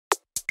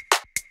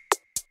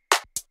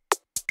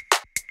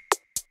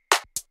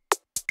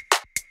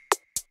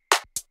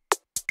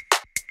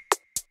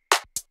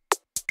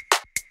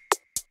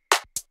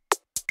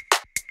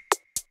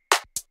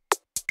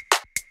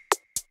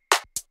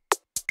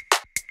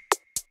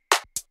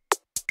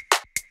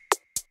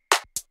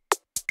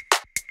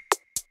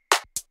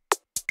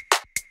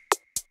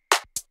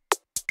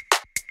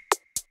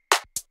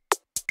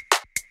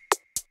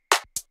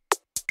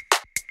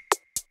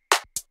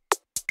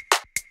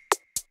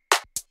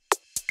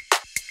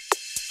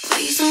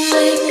Please don't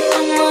leave me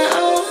on my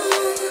own.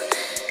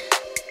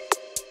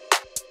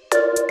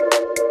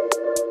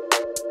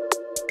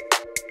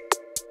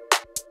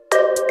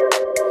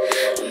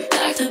 And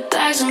pack the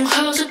bags and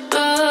close the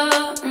door.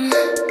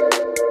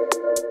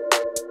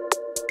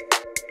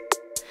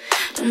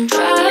 Don't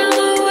drive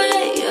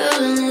away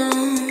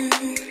alone.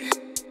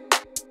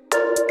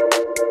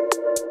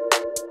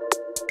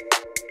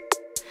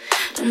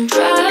 Don't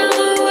drive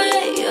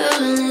away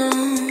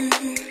alone.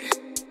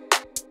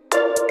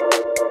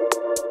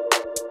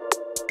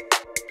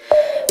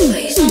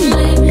 Please don't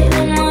leave me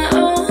on my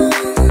own.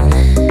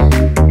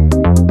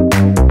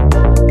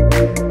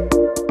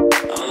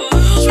 I'll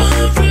lose my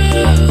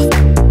breath.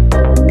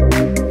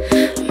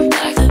 And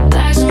pack the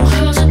bags and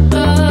close the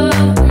door.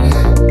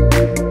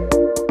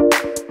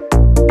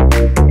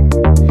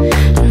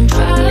 Don't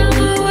drive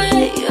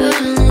away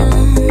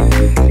alone.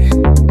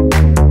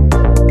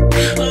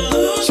 I'll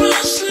lose my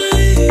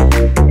sleep.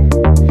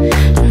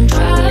 Don't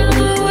drive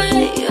away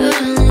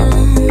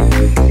alone.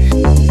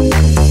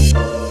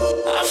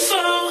 I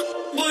fall,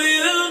 but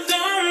you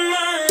don't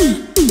mind.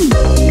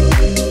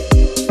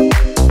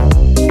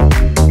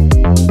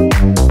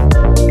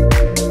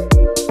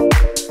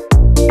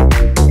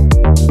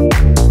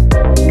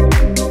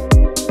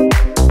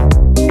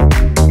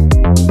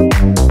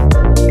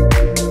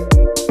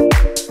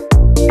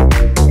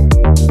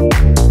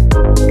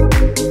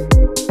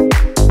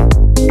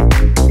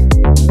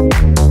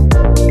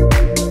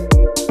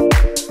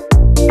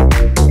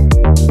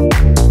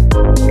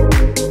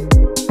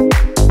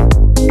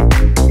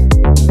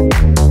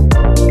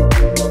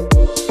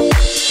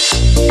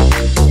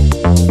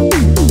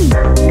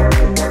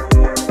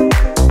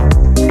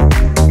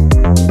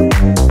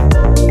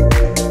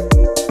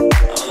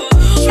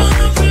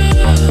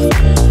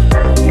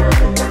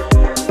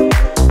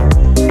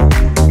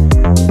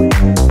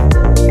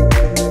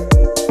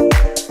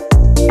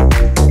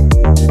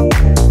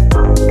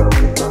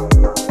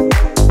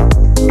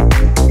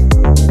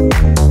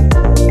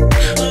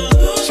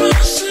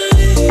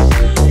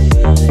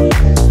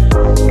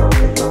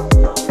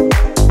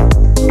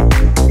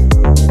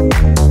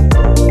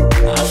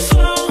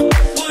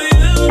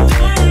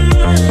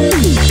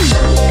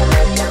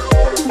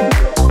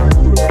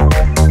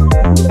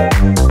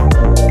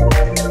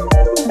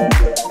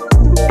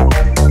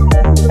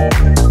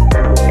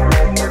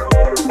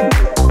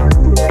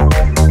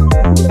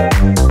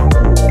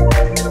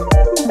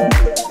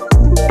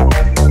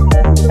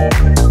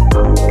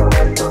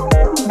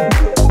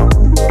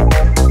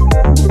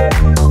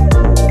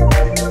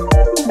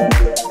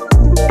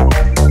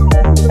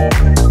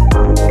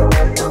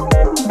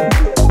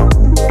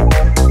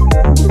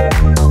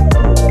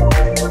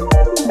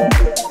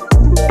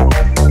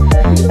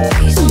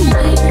 Please don't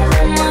leave me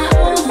on my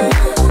own.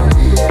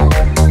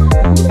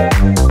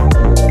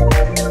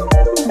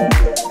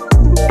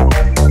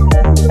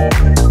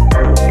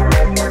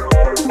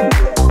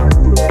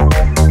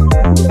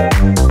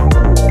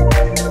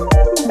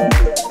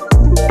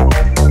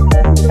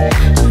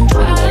 Don't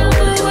drive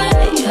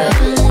away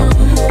alone.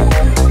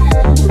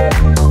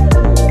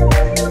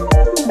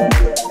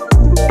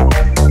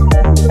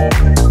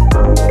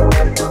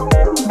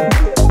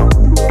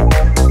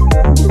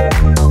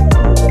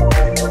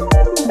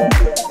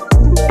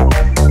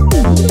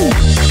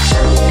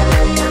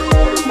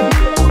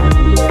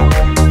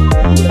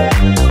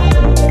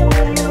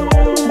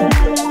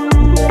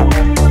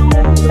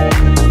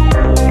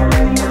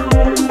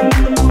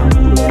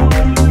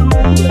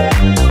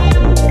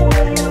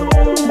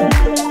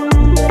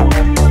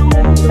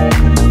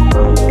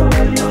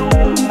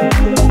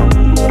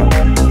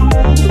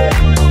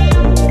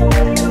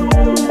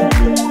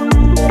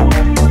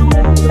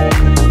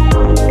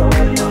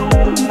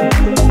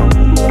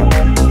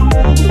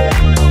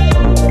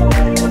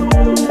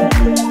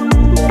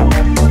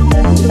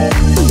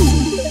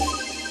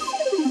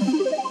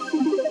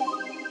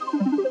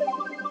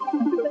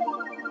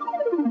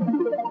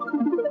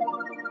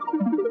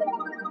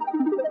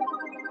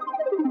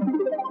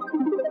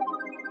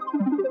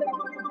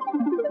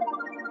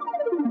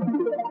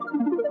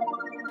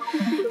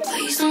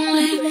 Please don't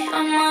leave me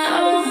on my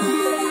own.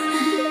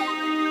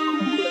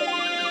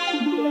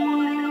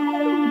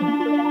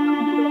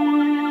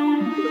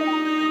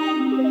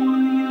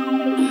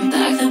 And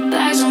pack the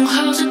bags and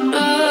close the door.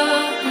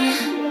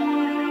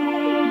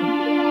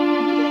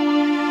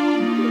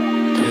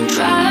 Don't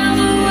drive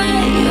away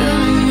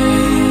alone.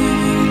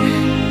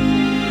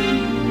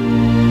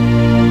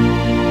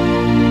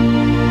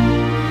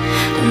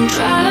 Don't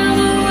drive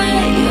away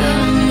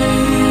alone.